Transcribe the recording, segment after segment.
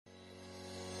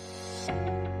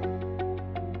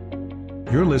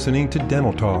You're listening to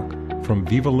Dental Talk from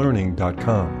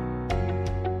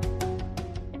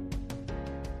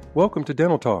VivaLearning.com. Welcome to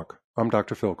Dental Talk. I'm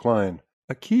Dr. Phil Klein.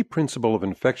 A key principle of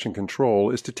infection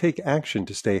control is to take action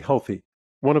to stay healthy.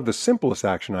 One of the simplest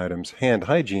action items, hand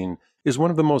hygiene, is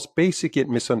one of the most basic yet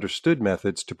misunderstood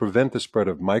methods to prevent the spread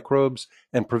of microbes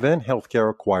and prevent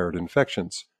healthcare-acquired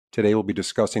infections. Today we'll be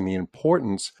discussing the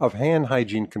importance of hand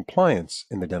hygiene compliance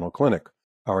in the dental clinic.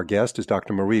 Our guest is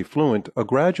Dr. Marie Fluent, a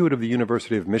graduate of the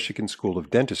University of Michigan School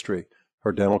of Dentistry.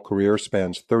 Her dental career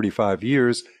spans 35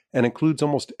 years and includes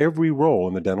almost every role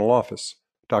in the dental office.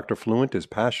 Dr. Fluent is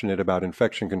passionate about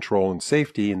infection control and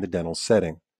safety in the dental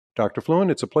setting. Dr. Fluent,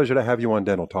 it's a pleasure to have you on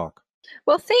Dental Talk.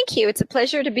 Well, thank you. It's a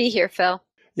pleasure to be here, Phil.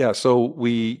 Yeah, so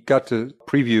we got to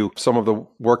preview some of the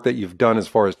work that you've done as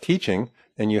far as teaching,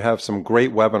 and you have some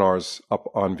great webinars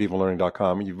up on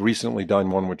VivaLearning.com. You've recently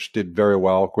done one which did very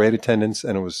well, great attendance,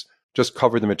 and it was just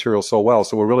covered the material so well.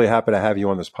 So we're really happy to have you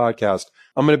on this podcast.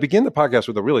 I'm going to begin the podcast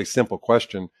with a really simple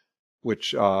question,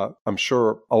 which I'm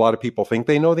sure a lot of people think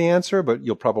they know the answer, but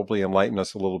you'll probably enlighten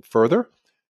us a little further.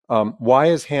 Why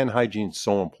is hand hygiene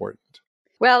so important?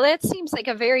 Well, that seems like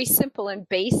a very simple and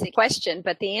basic question,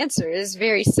 but the answer is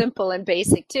very simple and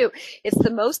basic too. It's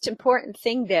the most important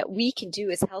thing that we can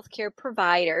do as healthcare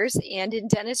providers, and in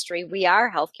dentistry, we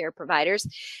are healthcare providers.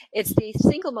 It's the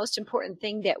single most important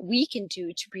thing that we can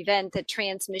do to prevent the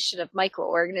transmission of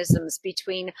microorganisms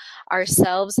between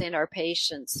ourselves and our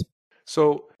patients.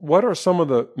 So what are some of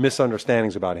the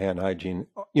misunderstandings about hand hygiene?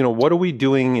 What are we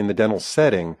doing in the dental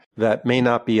setting that may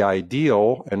not be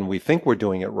ideal and we think we're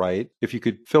doing it right? If you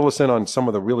could fill us in on some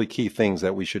of the really key things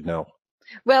that we should know.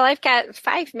 Well, I've got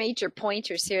 5 major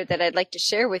pointers here that I'd like to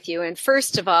share with you. And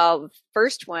first of all,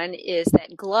 first one is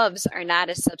that gloves are not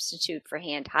a substitute for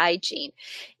hand hygiene.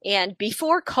 And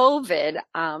before COVID,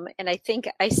 and I think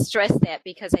I stress that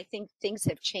because I think things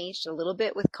have changed a little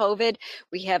bit with COVID.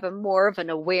 We have more of an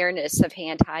awareness of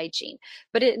hand hygiene.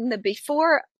 But in the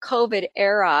before COVID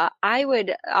era, I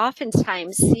would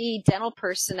oftentimes see dental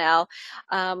personnel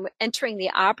entering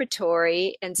the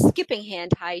operatory and skipping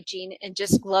hand hygiene and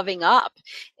just gloving up.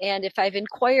 And if I've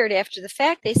inquired after the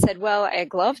fact, they said, well, I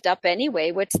gloved up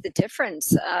anyway. What's the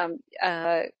difference?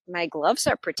 My gloves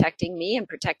are protecting me and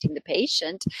protecting the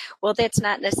patient. Well, that's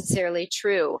not necessarily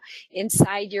true.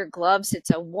 Inside your gloves,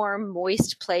 it's a warm,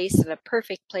 moist place and a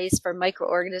perfect place for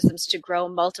microorganisms to grow,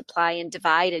 multiply, and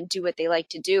divide and do what they like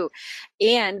to do.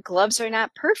 And gloves are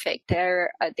not perfect.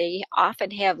 They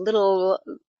often have little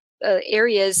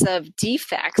areas of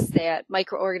defects that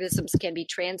microorganisms can be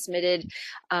transmitted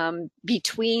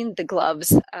between the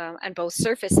gloves on both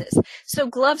surfaces. So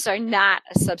gloves are not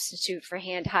a substitute for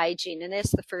hand hygiene, and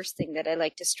that's the first thing that I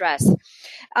like to stress.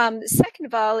 Second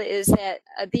of all is that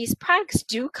these products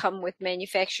do come with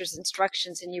manufacturer's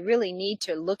instructions, and you really need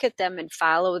to look at them and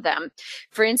follow them.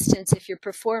 For instance, if you're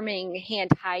performing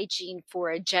hand hygiene for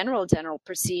a general dental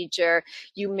procedure,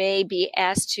 you may be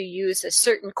asked to use a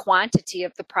certain quantity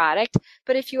of the product.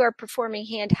 But if you are performing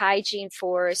hand hygiene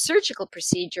for a surgical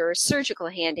procedure or surgical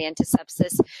hand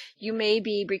antisepsis, you may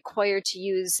be required to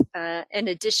use an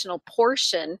additional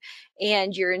portion,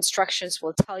 and your instructions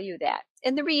will tell you that.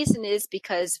 And the reason is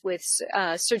because with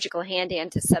surgical hand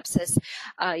antisepsis,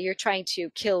 you're trying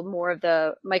to kill more of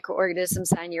the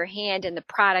microorganisms on your hand, and the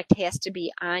product has to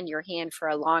be on your hand for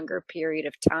a longer period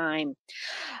of time.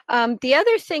 The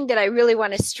other thing that I really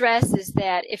want to stress is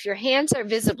that if your hands are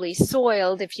visibly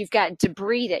soiled, if you've got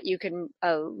debris that you can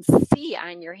see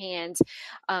on your hands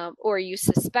or you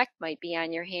suspect might be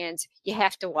on your hands, you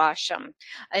have to wash them.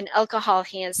 An alcohol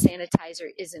hand sanitizer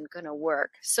isn't going to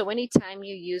work. So anytime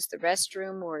you use the restroom,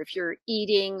 or if you're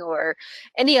eating or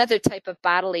any other type of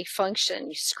bodily function,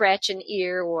 you scratch an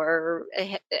ear or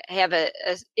have a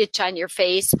itch on your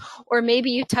face, or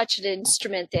maybe you touch an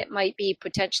instrument that might be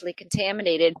potentially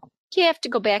contaminated, you have to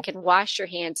go back and wash your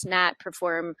hands, not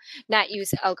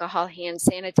use alcohol hand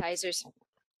sanitizers.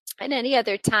 And any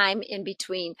other time in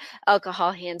between,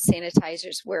 alcohol hand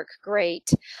sanitizers work great.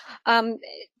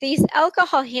 These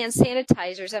alcohol hand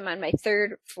sanitizers, I'm on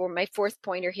my fourth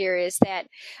pointer here, is that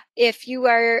if you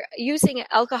are using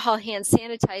alcohol hand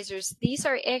sanitizers, these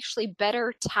are actually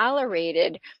better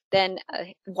tolerated than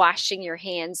washing your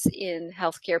hands in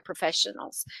healthcare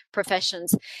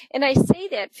professions. And I say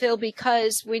that, Phil,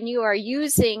 because when you are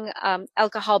using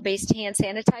alcohol-based hand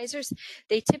sanitizers,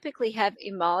 they typically have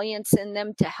emollients in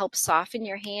them to help soften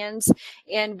your hands.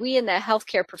 And we in the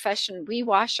healthcare profession, we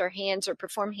wash our hands or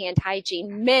perform hand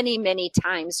hygiene many, many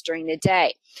times during the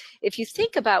day. If you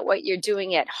think about what you're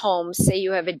doing at home, say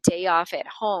you have a day off at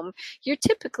home, you're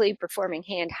typically performing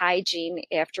hand hygiene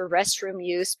after restroom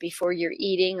use, before you're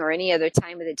eating, or any other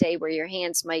time of the day where your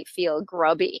hands might feel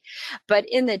grubby. But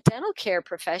in the dental care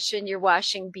profession, you're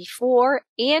washing before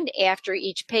and after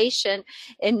each patient.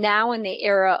 And now in the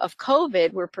era of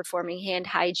COVID, we're performing hand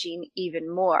hygiene even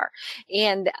more.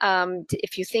 And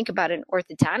if you think about an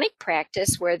orthodontic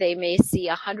practice where they may see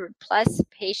 100 plus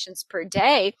patients per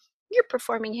day, you're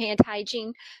performing hand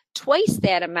hygiene twice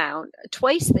that amount,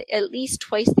 at least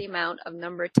twice the amount of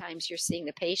number of times you're seeing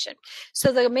the patient.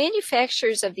 So the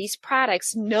manufacturers of these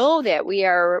products know that we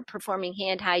are performing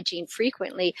hand hygiene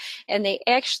frequently, and they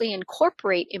actually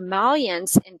incorporate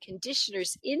emollients and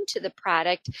conditioners into the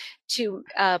product to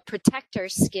protect our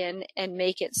skin and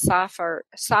make it softer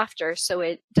so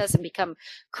it doesn't become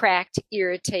cracked,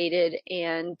 irritated,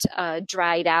 and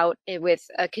dried out with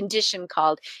a condition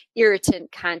called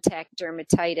irritant contact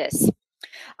dermatitis.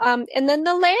 And then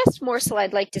the last morsel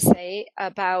I'd like to say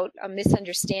about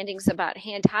misunderstandings about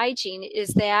hand hygiene is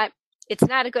that it's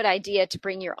not a good idea to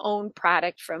bring your own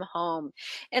product from home.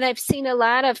 And I've seen a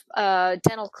lot of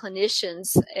dental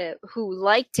clinicians who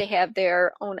like to have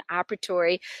their own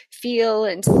operatory feel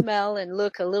and smell and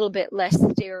look a little bit less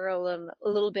sterile and a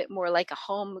little bit more like a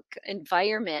home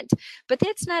environment. But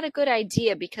that's not a good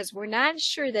idea, because we're not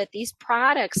sure that these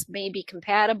products may be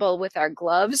compatible with our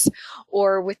gloves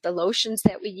or with the lotions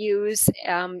that we use.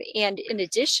 And in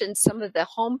addition, some of the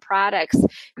home products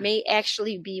may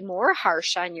actually be more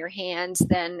harsh on your hands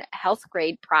than health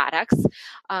grade products,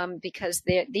 because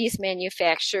these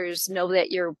manufacturers know that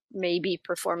you're maybe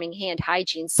performing hand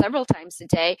hygiene several times a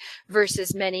day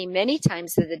versus many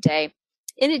times of the day.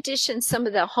 In addition, some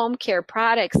of the home care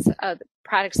products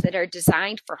that are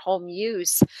designed for home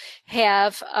use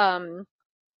have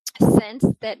scents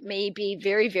that may be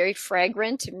very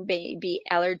fragrant and may be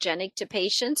allergenic to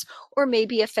patients, or may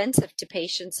be offensive to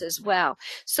patients as well.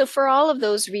 So for all of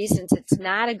those reasons, it's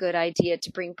not a good idea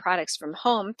to bring products from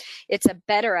home. It's a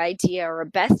better idea, or a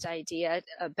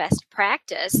best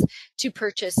practice, to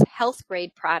purchase health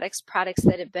grade products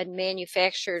that have been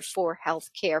manufactured for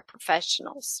healthcare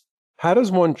professionals. How does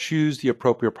one choose the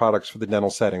appropriate products for the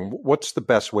dental setting? What's the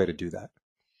best way to do that?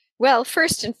 Well,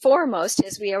 first and foremost,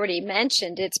 as we already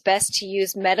mentioned, it's best to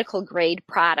use medical grade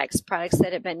products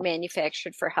that have been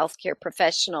manufactured for healthcare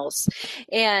professionals.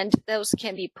 And those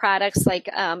can be products like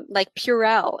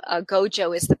Purell.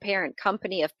 Gojo is the parent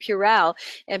company of Purell,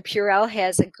 and Purell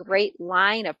has a great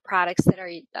line of products that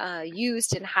are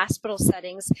used in hospital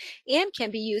settings and can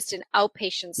be used in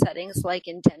outpatient settings like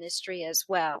in dentistry as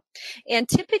well. And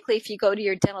typically, if you go to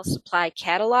your dental supply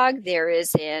catalog, there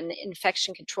is an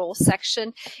infection control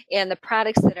section, and the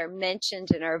products that are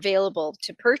mentioned and are available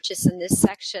to purchase in this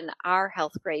section are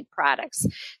health grade products.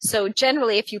 So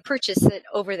generally, if you purchase it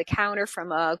over the counter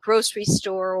from a grocery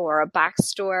store or a box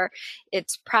store,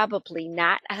 it's probably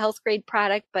not a health grade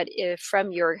product, but if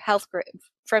from your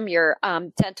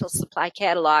dental supply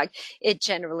catalog, it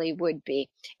generally would be.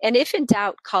 And if in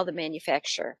doubt, call the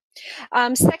manufacturer.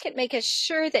 Second, make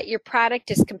sure that your product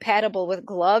is compatible with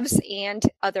gloves and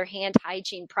other hand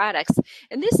hygiene products.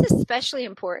 And this is especially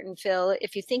important, Phil,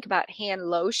 if you think about hand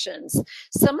lotions.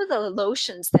 Some of the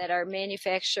lotions that are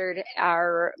manufactured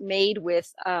are made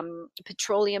with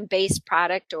petroleum-based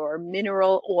product or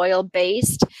mineral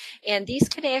oil-based, and these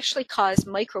can actually cause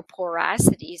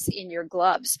microporosities in your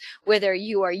gloves, whether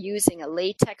you are using a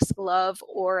latex glove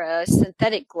or a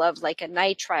synthetic glove like a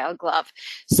nitrile glove.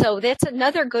 So that's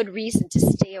another good reason to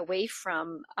stay away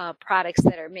from products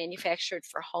that are manufactured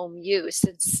for home use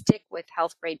and stick with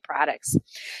health grade products.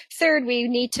 Third, we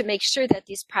need to make sure that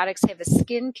these products have a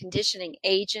skin conditioning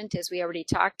agent, as we already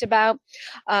talked about,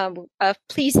 a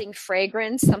pleasing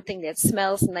fragrance, something that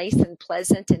smells nice and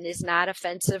pleasant and is not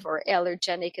offensive or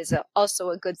allergenic is also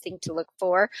a good thing to look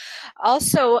for.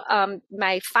 Also,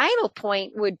 my final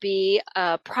point would be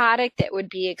a product that would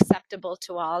be acceptable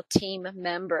to all team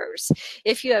members.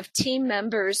 If you have team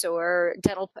members or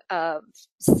dental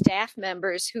staff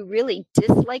members who really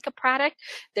dislike a product,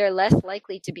 they're less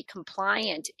likely to be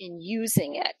compliant in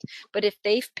using it. But if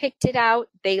they've picked it out,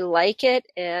 they like it,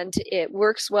 and it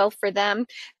works well for them,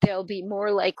 they'll be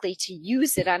more likely to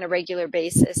use it on a regular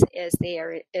basis as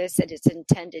it is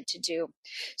intended to do.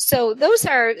 So those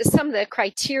are some of the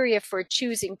criteria for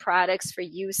choosing products for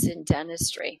use in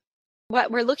dentistry. what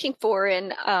we're looking for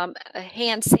in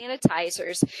hand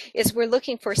sanitizers is we're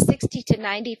looking for 60 to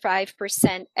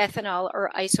 95% ethanol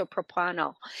or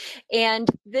isopropanol, and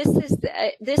this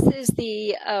is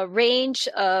the range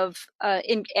of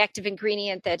active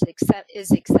ingredient that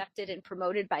is accepted and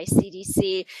promoted by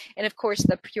CDC, and of course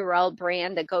the Purell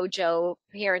brand, the Gojo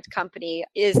parent company,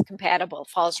 is compatible,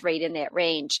 falls right in that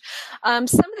range. Some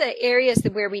of the areas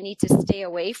where we need to stay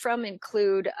away from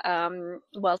include,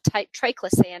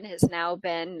 triclosan has now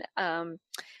been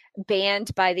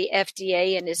banned by the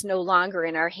FDA and is no longer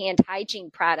in our hand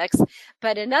hygiene products.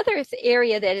 But another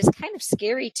area that is kind of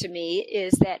scary to me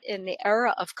is that in the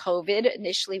era of COVID,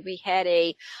 initially we had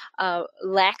a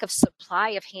lack of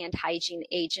supply of hand hygiene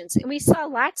agents, and we saw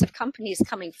lots of companies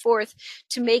coming forth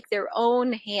to make their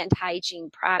own hand hygiene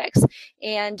products.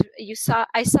 And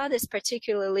I saw this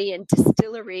particularly in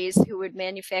distilleries who would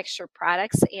manufacture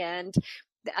products, and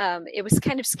it was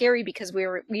kind of scary because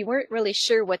we weren't really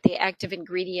sure what the active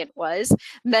ingredient was.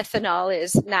 Methanol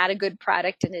is not a good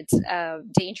product, and it's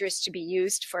dangerous to be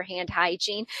used for hand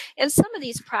hygiene. And some of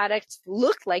these products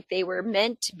looked like they were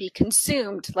meant to be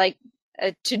consumed, like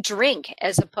to drink,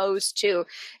 as opposed to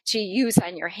use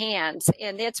on your hands.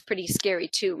 And that's pretty scary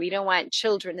too. We don't want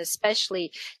children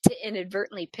especially to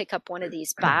inadvertently pick up one of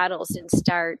these bottles and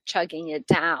start chugging it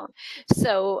down.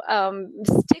 So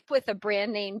stick with a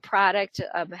brand name product,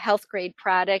 a health grade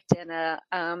product, and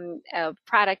a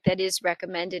product that is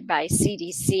recommended by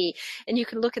CDC. And you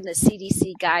can look in the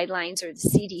CDC guidelines or the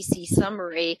CDC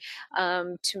summary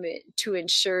to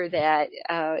ensure that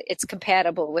it's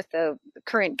compatible with the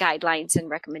current guidelines and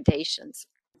recommendations.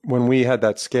 When we had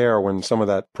that scare, when some of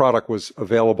that product was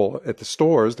available at the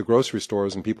stores, the grocery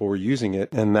stores, and people were using it,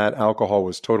 and that alcohol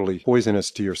was totally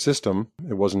poisonous to your system,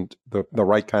 it wasn't the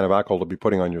right kind of alcohol to be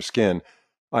putting on your skin,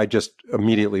 I just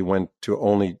immediately went to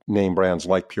only name brands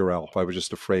like Purell. I was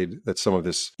just afraid that some of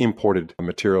this imported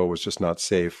material was just not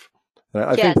safe. And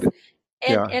I Yes. think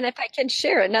And if I can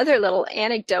share another little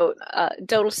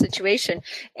anecdotal situation,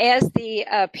 as the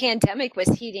pandemic was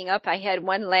heating up, I had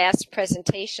one last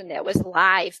presentation that was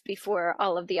live before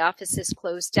all of the offices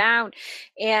closed down.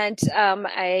 And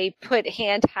I put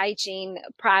hand hygiene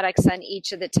products on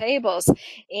each of the tables.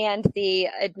 And the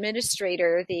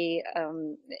administrator, the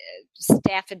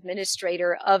staff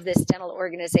administrator of this dental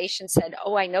organization said,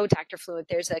 "Oh, I know, Dr. Fluent,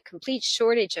 there's a complete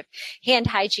shortage of hand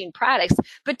hygiene products,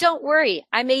 but don't worry,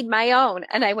 I made my own."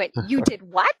 And I went, "You did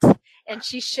what?" And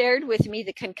she shared with me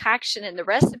the concoction and the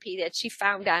recipe that she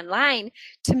found online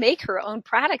to make her own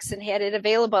products and had it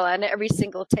available on every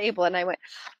single table. And I went,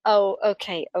 "Oh,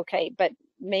 okay, but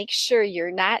make sure you're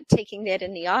not taking that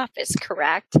in the office,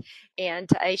 correct?" And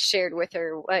I shared with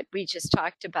her what we just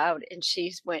talked about, and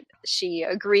she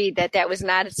agreed that was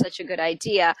not such a good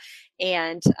idea,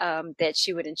 and that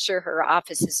she would ensure her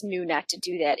offices knew not to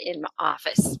do that in the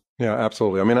office. Yeah,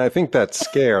 absolutely. I mean, I think that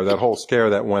whole scare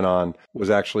that went on was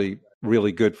actually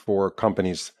really good for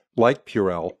companies like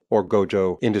Purell or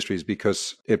Gojo Industries,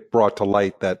 because it brought to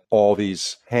light that all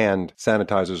these hand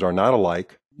sanitizers are not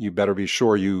alike. You better be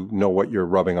sure you know what you're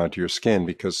rubbing onto your skin,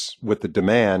 because with the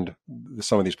demand,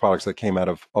 some of these products that came out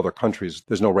of other countries,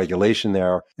 there's no regulation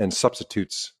there, and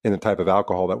substitutes in the type of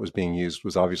alcohol that was being used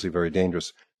was obviously very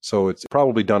dangerous. So it's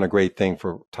probably done a great thing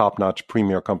for top-notch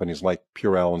premier companies like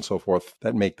Purell and so forth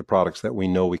that make the products that we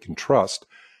know we can trust.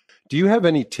 Do you have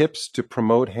any tips to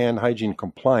promote hand hygiene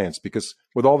compliance? Because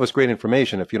with all this great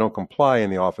information, if you don't comply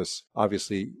in the office,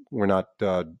 obviously we're not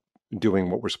doing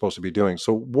what we're supposed to be doing.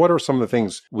 So what are some of the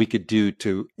things we could do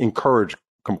to encourage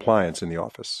compliance in the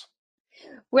office?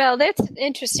 Well, that's an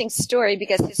interesting story,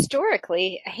 because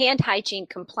historically, hand hygiene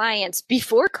compliance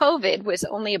before COVID was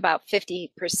only about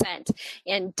 50%.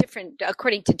 And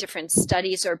according to different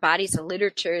studies or bodies of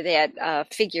literature,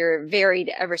 that figure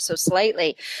varied ever so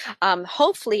slightly.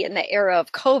 Hopefully, in the era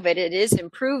of COVID, it is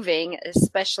improving,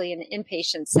 especially in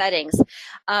inpatient settings.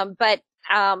 But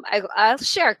I'll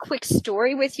share a quick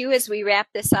story with you as we wrap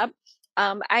this up.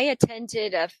 I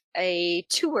attended a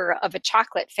tour of a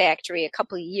chocolate factory a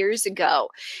couple of years ago,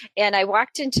 and I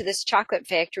walked into this chocolate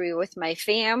factory with my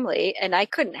family, and I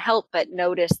couldn't help but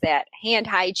notice that hand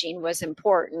hygiene was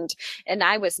important, and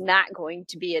I was not going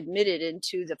to be admitted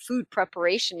into the food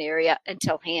preparation area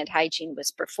until hand hygiene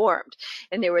was performed.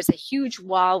 And there was a huge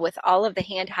wall with all of the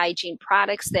hand hygiene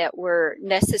products that were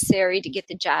necessary to get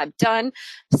the job done: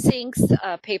 sinks,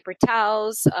 paper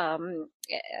towels,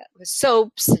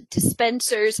 soaps,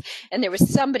 dispensers, and there was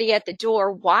somebody at the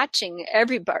door watching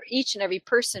each and every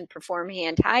person perform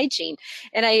hand hygiene.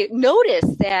 And I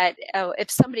noticed that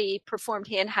if somebody performed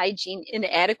hand hygiene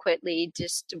inadequately,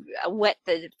 just wet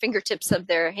the fingertips of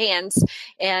their hands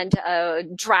and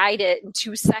dried it in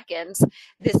 2 seconds,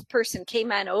 this person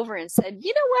came on over and said,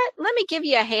 you know what, let me give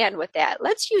you a hand with that.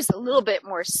 Let's use a little bit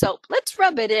more soap. Let's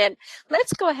rub it in.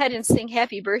 Let's go ahead and sing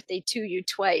happy birthday to you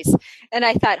twice. And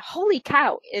I thought, holy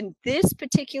cow, in this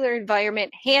particular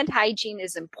environment, hand hygiene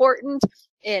is important,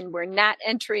 and we're not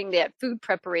entering that food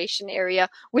preparation area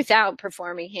without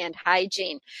performing hand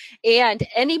hygiene. And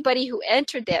anybody who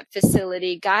entered that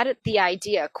facility got the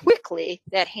idea quickly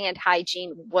that hand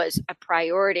hygiene was a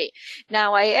priority.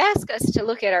 Now, I ask us to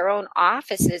look at our own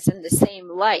offices in the same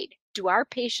light. Do our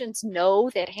patients know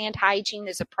that hand hygiene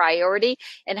is a priority,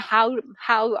 and how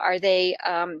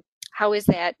is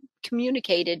that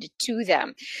communicated to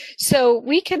them? So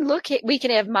we can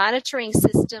have monitoring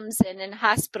systems, and in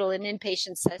hospital and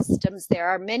inpatient systems, there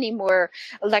are many more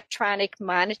electronic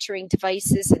monitoring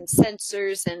devices and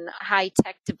sensors and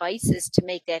high-tech devices to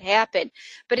make that happen.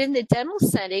 But in the dental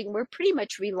setting, we're pretty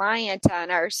much reliant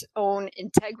on our own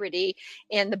integrity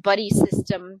and the buddy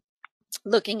system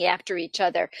looking after each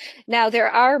other. Now, there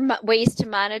are ways to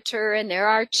monitor, and there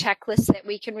are checklists that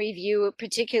we can review,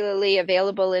 particularly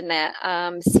available in the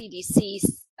CDC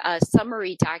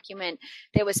summary document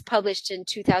that was published in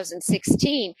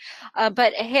 2016.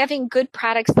 But having good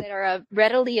products that are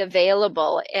readily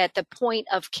available at the point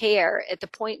of care, at the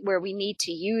point where we need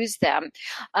to use them,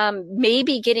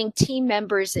 maybe getting team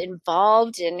members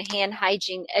involved in hand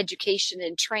hygiene education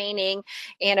and training,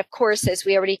 and of course, as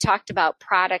we already talked about,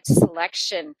 product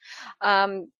selection.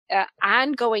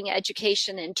 Ongoing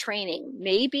education and training.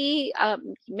 Maybe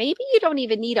you don't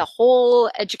even need a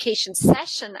whole education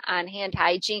session on hand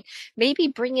hygiene. Maybe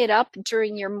bring it up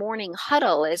during your morning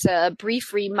huddle as a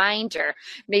brief reminder.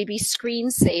 Maybe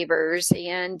screensavers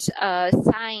and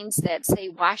signs that say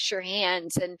wash your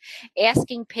hands, and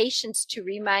asking patients to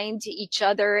remind each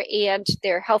other and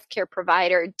their healthcare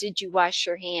provider, did you wash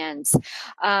your hands?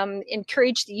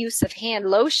 Encourage the use of hand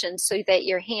lotion so that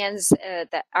your hands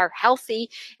that are healthy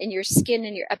and your skin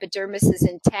and your epidermis is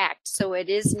intact, so it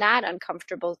is not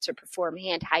uncomfortable to perform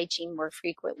hand hygiene more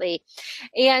frequently.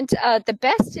 And the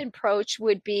best approach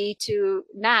would be to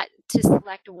not to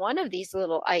select one of these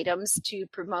little items to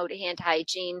promote hand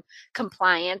hygiene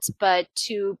compliance, but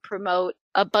to promote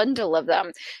a bundle of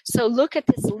them. So look at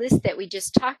this list that we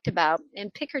just talked about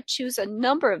and pick or choose a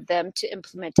number of them to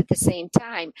implement at the same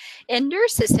time. And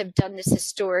nurses have done this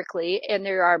historically, and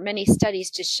there are many studies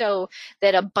to show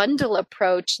that a bundle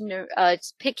approach,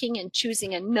 picking and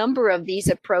choosing a number of these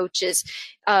approaches,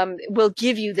 will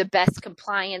give you the best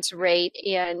compliance rate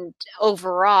and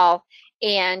overall,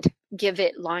 and give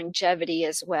it longevity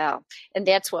as well. And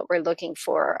that's what we're looking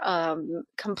for,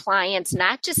 compliance,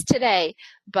 not just today,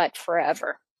 but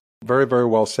forever. Very, very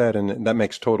well said, and that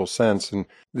makes total sense. And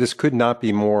this could not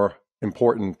be more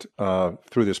important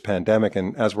through this pandemic.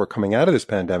 And as we're coming out of this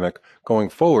pandemic, going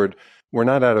forward, we're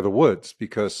not out of the woods,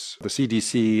 because the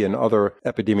CDC and other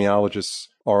epidemiologists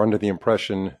are under the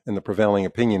impression, and the prevailing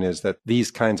opinion is, that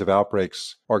these kinds of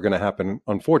outbreaks are going to happen,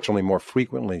 unfortunately, more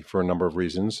frequently for a number of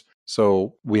reasons.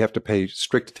 So we have to pay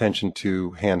strict attention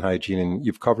to hand hygiene, and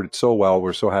you've covered it so well.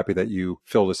 We're so happy that you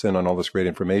filled us in on all this great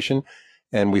information.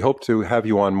 And we hope to have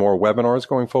you on more webinars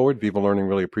going forward. Viva Learning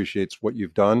really appreciates what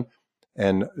you've done,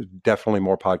 and definitely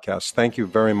more podcasts. Thank you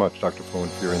very much, Dr. Fluin,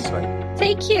 for your insight.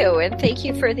 Thank you. And thank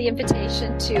you for the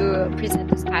invitation to present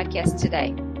this podcast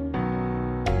today.